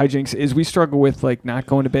 Hijinks is we struggle with, like, not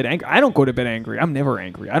going to bed angry. I don't go to bed angry. I'm never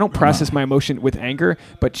angry. I don't process my emotion with anger,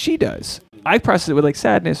 but she does. I process it with, like,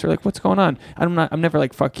 sadness or, like, what's going on? I'm never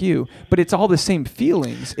like, fuck you. But it's all the same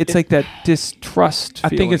feelings. It's like that distrust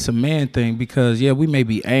feeling. I think it's a man thing because, we may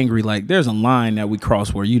be angry. Like, there's a line that we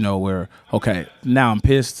cross where, okay, now I'm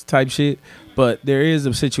pissed type shit. But there is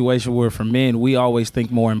a situation where for men, we always think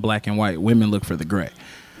more in black and white. Women look for the gray.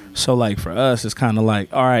 So, like, for us, it's kind of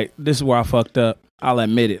like, all right, this is where I fucked up. I'll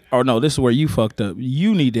admit it. Or no, this is where you fucked up.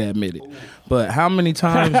 You need to admit it. But how many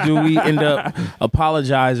times do we end up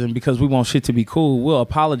apologizing because we want shit to be cool? We'll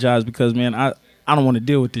apologize because, man, I don't want to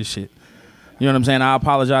deal with this shit. You know what I'm saying? I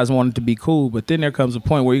apologize and want it to be cool. But then there comes a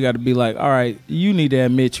point where you got to be like, all right, you need to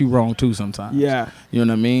admit you wrong too sometimes. Yeah. You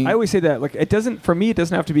know what I mean? I always say that. Like, for me, it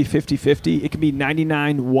doesn't have to be 50-50. It can be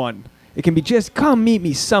 99-1. It can be just come meet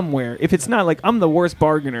me somewhere. If it's not like I'm the worst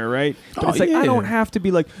bargainer, right? But it's like I don't have to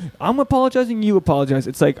be like I'm apologizing, you apologize.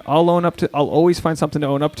 It's like I'll always find something to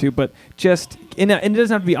own up to, but just and it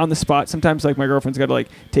doesn't have to be on the spot. Sometimes like my girlfriend's got to like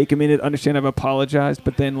take a minute, understand I've apologized,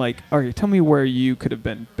 but then like, all right, tell me where you could have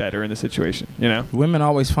been better in the situation. Women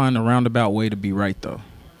always find a roundabout way to be right though.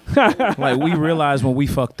 Like we realize when we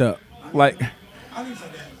fucked up. Like,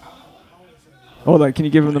 hold on, can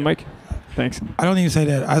you give him the mic? Thanks. I don't even say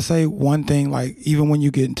that. I say one thing, like, even when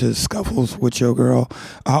you get into scuffles with your girl,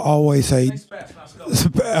 I always say, spats.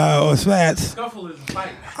 Scuffle is a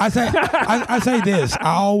fight. I say this.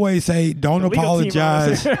 I always say, don't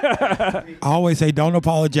apologize. I always say, don't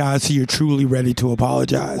apologize till you're truly ready to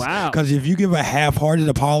apologize. Wow. Because if you give a half-hearted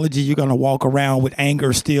apology, you're going to walk around with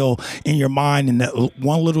anger still in your mind, and that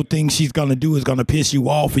one little thing she's going to do is going to piss you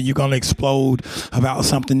off, and you're going to explode about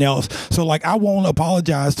something else. So, like, I won't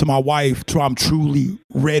apologize to my wife till I'm truly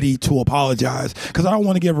ready to apologize, because I don't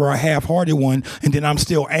want to give her a half-hearted one, and then I'm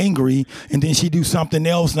still angry, and then she do something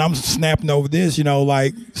else, and I'm snapping over this,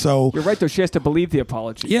 like, so. You're right, though. She has to believe the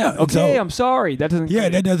apology. Yeah. Okay, so, I'm sorry. That doesn't. Yeah,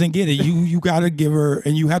 that doesn't get it. You got to give her,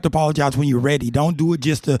 and you have to apologize when you're ready. Don't do it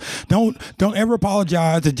just to, don't ever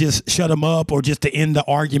apologize to just shut them up or just to end the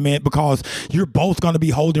argument, because you're both going to be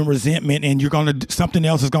holding resentment, and something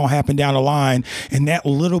else is going to happen down the line, and that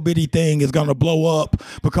little bitty thing is going to blow up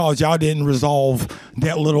because y'all didn't resolve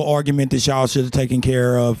that little argument that y'all should have taken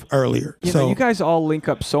care of earlier. So you guys all link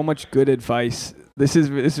up so much good advice. This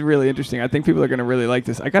is really interesting. I think people are going to really like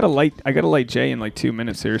this. I got to light Jay in like 2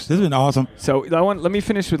 minutes here. This has been awesome. So let me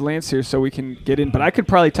finish with Lance here so we can get in. But I could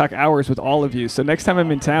probably talk hours with all of you. So next time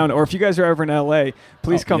I'm in town, or if you guys are ever in LA,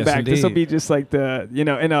 please come back. This will be just like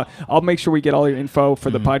and I'll make sure we get all your info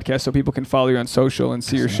for the podcast so people can follow you on social and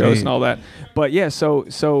see your shows and all that. But yeah, so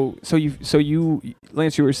you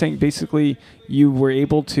Lance, you were saying basically you were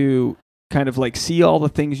able to kind of like see all the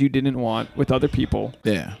things you didn't want with other people.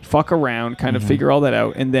 Yeah. Fuck around, kind of figure all that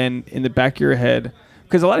out. And then in the back of your head,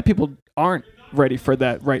 because a lot of people aren't ready for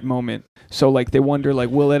that right moment. So like they wonder, like,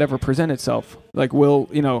 will it ever present itself? Like, will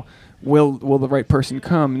the right person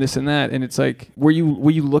come, and this and that? And it's like, were you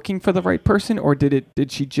looking for the right person, or did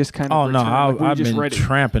she just kind of? Oh no, I've been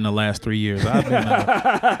tramping the last 3 years.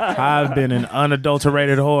 I've been an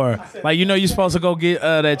unadulterated whore. Like, you're supposed to go get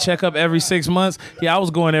that checkup every 6 months. Yeah, I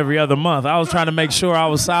was going every other month. I was trying to make sure I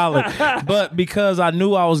was solid, but because I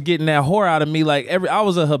knew I was getting that whore out of me, like I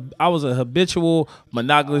was a habitual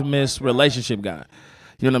monogamous relationship guy.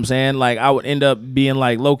 You know what I'm saying? Like, I would end up being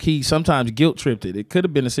like low-key, sometimes guilt-tripped it. It could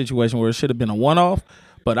have been a situation where it should have been a one-off,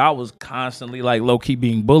 but I was constantly like low-key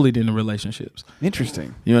being bullied in the relationships.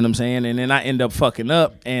 Interesting. You know what I'm saying? And then I end up fucking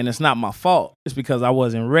up, and it's not my fault. It's because I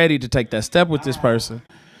wasn't ready to take that step with this person,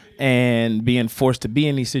 and being forced to be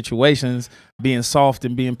in these situations, being soft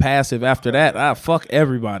and being passive. After that, I fuck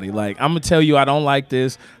everybody. Like, I'm going to tell you I don't like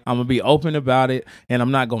this. I'm going to be open about it, and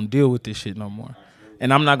I'm not going to deal with this shit no more.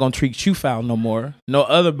 And I'm not going to treat you foul no more. No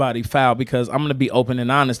other body foul, because I'm going to be open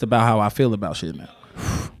and honest about how I feel about shit now.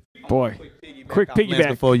 Boy. Quick piggyback.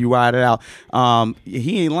 Before you ride it out.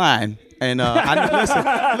 He ain't lying. And listen,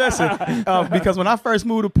 because when I first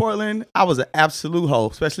moved to Portland, I was an absolute hoe,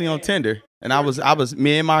 especially on Tinder. And I was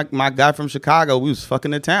me and my guy from Chicago, we was fucking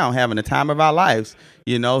the town, having the time of our lives,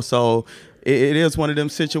 So it is one of them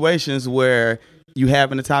situations where you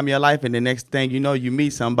having the time of your life, and the next thing you know, you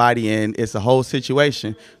meet somebody and it's a whole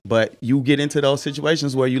situation. But you get into those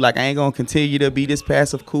situations where you like, I ain't gonna continue to be this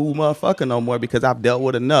passive, cool motherfucker no more, because I've dealt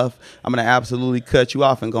with enough. I'm gonna absolutely cut you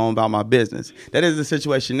off and go about my business. That is the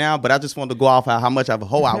situation now, but I just wanted to go off how much of a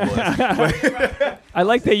hoe I was. I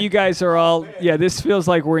like that you guys are all, this feels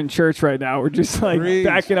like we're in church right now. We're just like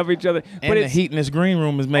backing up each other. And the heat in this green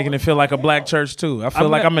room is making it feel like a black church too. I feel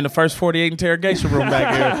like I'm in the first 48 interrogation room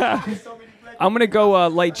back here. I'm gonna go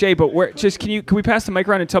light Jay, but can we pass the mic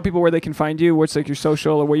around and tell people where they can find you? What's like your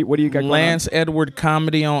social, or what do you got going on? Lance Edward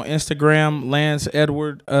Comedy on Instagram, Lance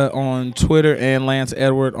Edward on Twitter, and Lance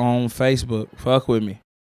Edward on Facebook. Fuck with me.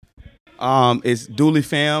 It's Dooley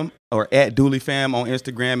Fam, or at Dooley Fam on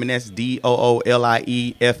Instagram, and that's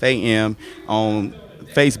DOOLIEFAM. On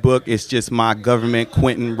Facebook, it's just my government,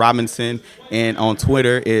 Quentin Robinson, and on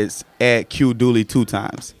Twitter, it's at Q Dooley 2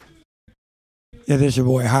 times. Yeah, this your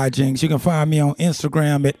boy Hijinks. You can find me on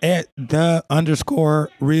Instagram at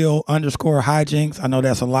 @the_real_Hijinks. I know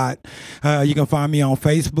that's a lot. You can find me on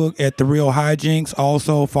Facebook at The Real Hijinks.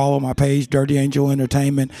 Also follow my page, Dirty Angel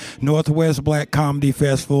Entertainment, Northwest Black Comedy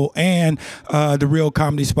Festival, and The Real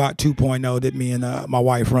Comedy Spot 2.0 that me and my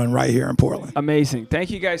wife run right here in Portland. Amazing. Thank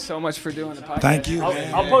you guys so much for doing the podcast. Thank you.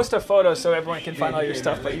 I'll post a photo so everyone can find all your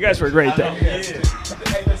stuff, but you guys were great.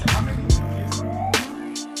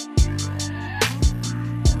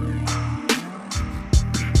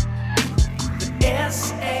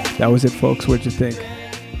 That was it, folks. What'd you think?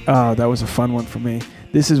 Oh, that was a fun one for me.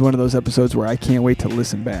 This is one of those episodes where I can't wait to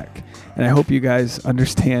listen back. And I hope you guys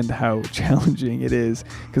understand how challenging it is,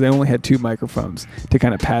 because I only had 2 microphones to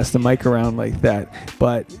kind of pass the mic around like that.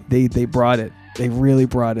 But they brought it. They really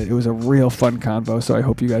brought it. It was a real fun convo, so I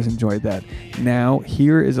hope you guys enjoyed that. Now,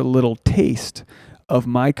 here is a little taste of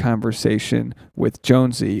my conversation with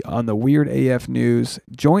Jonesy on the Weird AF News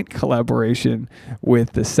joint collaboration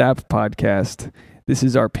with the SAP podcast. This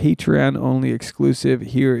is our Patreon-only exclusive.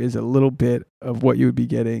 Here is a little bit of what you would be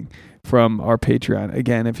getting from our Patreon.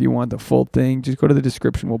 Again, if you want the full thing, just go to the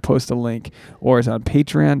description. We'll post a link. Or it's on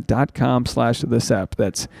patreon.com/thesap.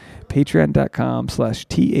 That's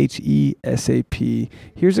patreon.com/THESAP.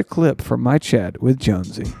 Here's a clip from my chat with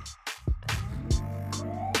Jonesy.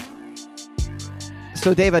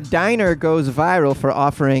 So, Dave, a diner goes viral for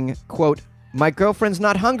offering, quote, "My girlfriend's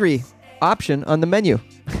not hungry" option on the menu.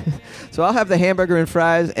 So I'll have the hamburger and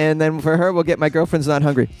fries, and then for her, we'll get "My girlfriend's not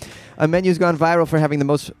hungry." A menu's gone viral for having the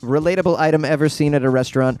most relatable item ever seen at a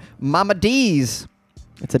restaurant. Mama D's.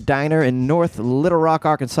 It's a diner in North Little Rock,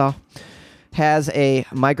 Arkansas. Has a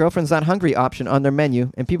 "My girlfriend's not hungry" option on their menu,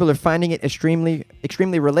 and people are finding it extremely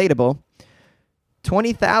relatable.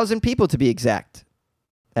 20,000 people to be exact.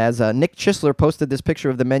 As Nick Chisler posted this picture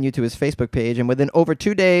of the menu to his Facebook page, and within little over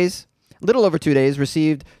 2 days,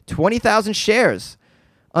 received 20,000 shares.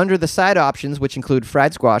 Under the side options, which include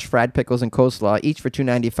fried squash, fried pickles, and coleslaw, each for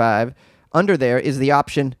 $2.95, under there is the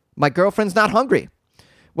option, "My girlfriend's not hungry."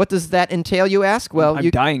 What does that entail, you ask? Well, I'm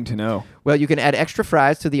dying to know. Well, you can add extra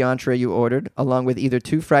fries to the entree you ordered, along with either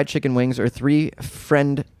 2 fried chicken wings or 3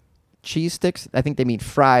 friend cheese sticks. I think they mean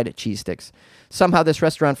fried cheese sticks. Somehow this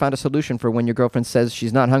restaurant found a solution for when your girlfriend says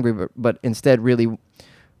she's not hungry, but instead really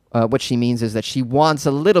what she means is that she wants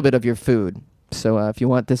a little bit of your food. So if you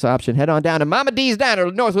want this option, head on down to Mama D's Diner,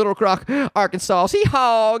 North Little Rock, Arkansas.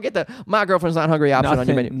 See-haw! Get the "My girlfriend's not hungry" option on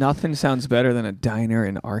your menu. Nothing sounds better than a diner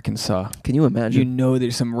in Arkansas. Can you imagine? You know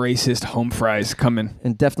there's some racist home fries coming.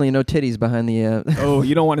 And definitely no titties behind the... Oh,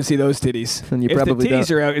 you don't want to see those titties. And you if probably the titties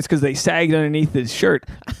don't. are out, it's because they sagged underneath his shirt.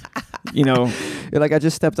 You know. You're like, I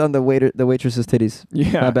just stepped on the waitress's titties.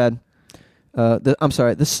 Yeah. My bad. I'm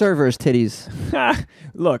sorry, the server's titties.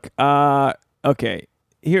 Look, okay.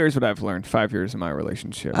 Here's what I've learned 5 years in my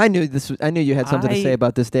relationship. I knew you had something to say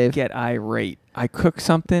about this, Dave. Get irate. I cook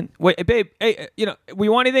something. Wait, babe, hey, we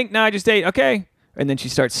want anything? No, I just ate. Okay. And then she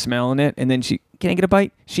starts smelling it, and then can I get a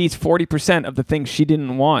bite? She eats 40% of the things she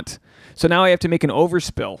didn't want. So now I have to make an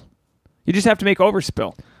overspill. You just have to make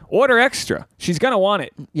overspill. Order extra. She's going to want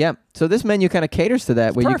it. Yeah. So this menu kind of caters to that,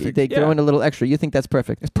 It's where perfect, they throw in a little extra. You think that's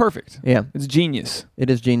perfect? It's perfect. Yeah. It's genius. It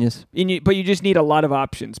is genius. But you just need a lot of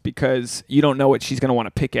options because you don't know what she's going to want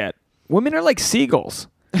to pick at. Women are like seagulls.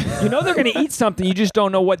 You know they're going to eat something. You just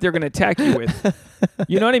don't know what they're going to attack you with.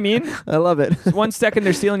 You know what I mean? I love it. 1 second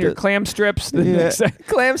they're stealing your clam strips. The next second,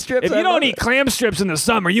 Clam strips. if you don't eat clam strips in the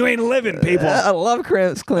summer, you ain't living, people. I love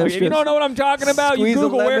clam strips. If you don't know what I'm talking about, Squeeze you a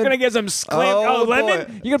Google where lemon. can I get some clam. Oh, lemon?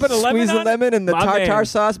 boy. You gonna put a lemon Squeeze on the lemon and the My tartar man.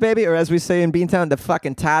 sauce, baby, or as we say in Beantown, the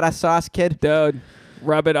fucking tartar sauce, kid. Dude,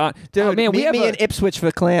 rub it on. Dude, oh, man, we meet have me in Ipswich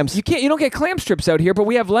for clams. You don't get clam strips out here, but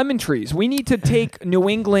we have lemon trees. We need to take New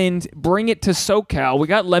England, bring it to SoCal. We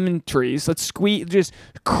got lemon trees. Let's just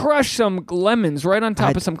crush some lemons right on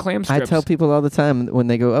top of some clam strips. I tell people all the time when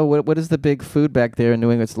they go, "Oh, what is the big food back there in New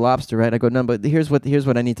England? It's lobster, right?" I go, "No, but here's what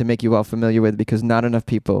I need to make you all familiar with because not enough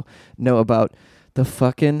people know about the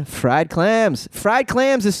fucking fried clams. Fried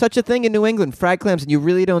clams is such a thing in New England. Fried clams, and you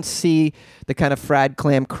really don't see the kind of fried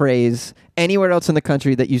clam craze anywhere else in the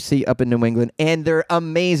country that you see up in New England. And they're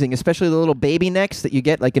amazing, especially the little baby necks that you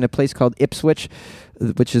get like in a place called Ipswich,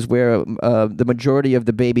 which is where the majority of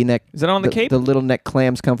the baby neck... Is that on the Cape? The little neck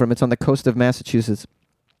clams come from. It's on the coast of Massachusetts.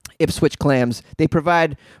 Ipswich clams. They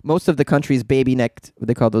provide most of the country's baby necked, what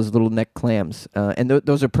they call those little neck clams. And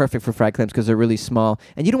those are perfect for fried clams because they're really small.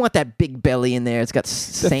 And you don't want that big belly in there. It's got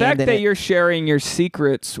sand in it. The fact that you're sharing your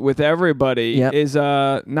secrets with everybody is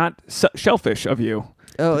not shellfish of you.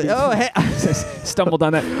 Hey. Stumbled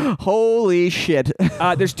on that. Holy shit.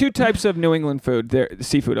 There's 2 types of New England food,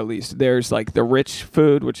 seafood at least. There's like the rich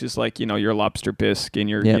food, which is like, your lobster bisque and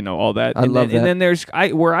your, all that. I love that. And then there's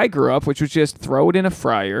where I grew up, which was just throw it in a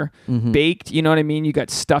fryer, baked, you know what I mean? You got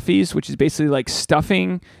stuffies, which is basically like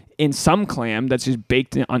stuffing in some clam that's just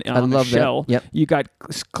baked on a shell. Yep. You got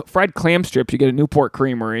fried clam strips. You get a Newport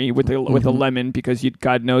Creamery with a lemon because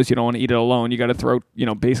God knows you don't want to eat it alone. You got to throw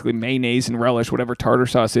basically mayonnaise and relish, whatever tartar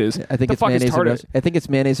sauce is. I think it's mayonnaise and relish. I think it's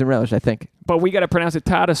mayonnaise and relish. I think. But we got to pronounce it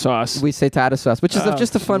tartar sauce. We say tartar sauce, which is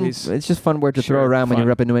just a fun. Geez. It's just fun word to throw around when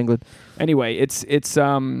you're up in New England. Anyway, it's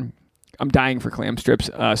I'm dying for clam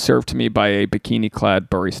strips served to me by a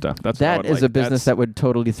bikini-clad barista. That is a business that would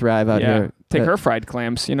totally thrive out here. Take her fried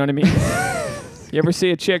clams. You know what I mean? You ever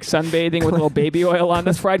see a chick sunbathing with a little baby oil on?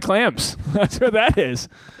 That's fried clams. That's what that is.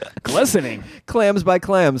 Glistening. Clams by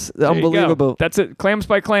clams. Unbelievable. That's it. Clams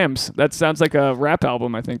by clams. That sounds like a rap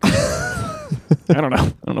album, I think. I don't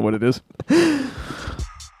know what it is.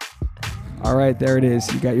 All right, there it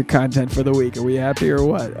is. You got your content for the week. Are we happy or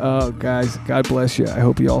what? Oh, guys, God bless you. I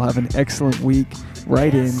hope you all have an excellent week.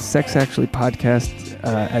 Write in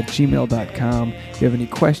sexactuallypodcast@gmail.com. If you have any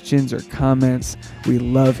questions or comments, we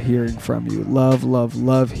love hearing from you.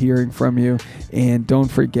 Love hearing from you. And don't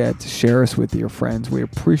forget to share us with your friends. We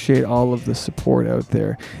appreciate all of the support out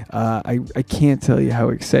there. I can't tell you how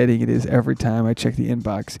exciting it is every time I check the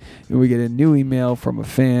inbox and we get a new email from a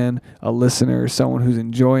fan, a listener, someone who's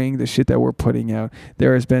enjoying the shit that we're putting out.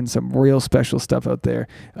 There has been some real special stuff out there.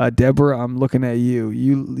 Deborah, I'm looking at you.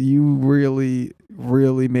 You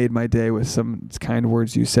really made my day with some kind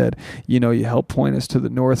words you said. You help point us to the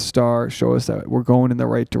North Star, show us that we're going in the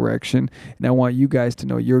right direction. And I want you guys to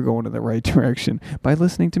know you're going in the right direction by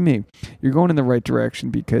listening to me. You're going in the right direction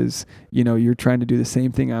because, you're trying to do the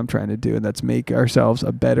same thing I'm trying to do, and that's make ourselves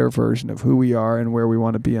a better version of who we are and where we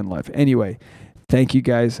want to be in life. Anyway, thank you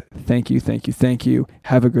guys. Thank you.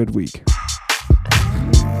 Have a good week.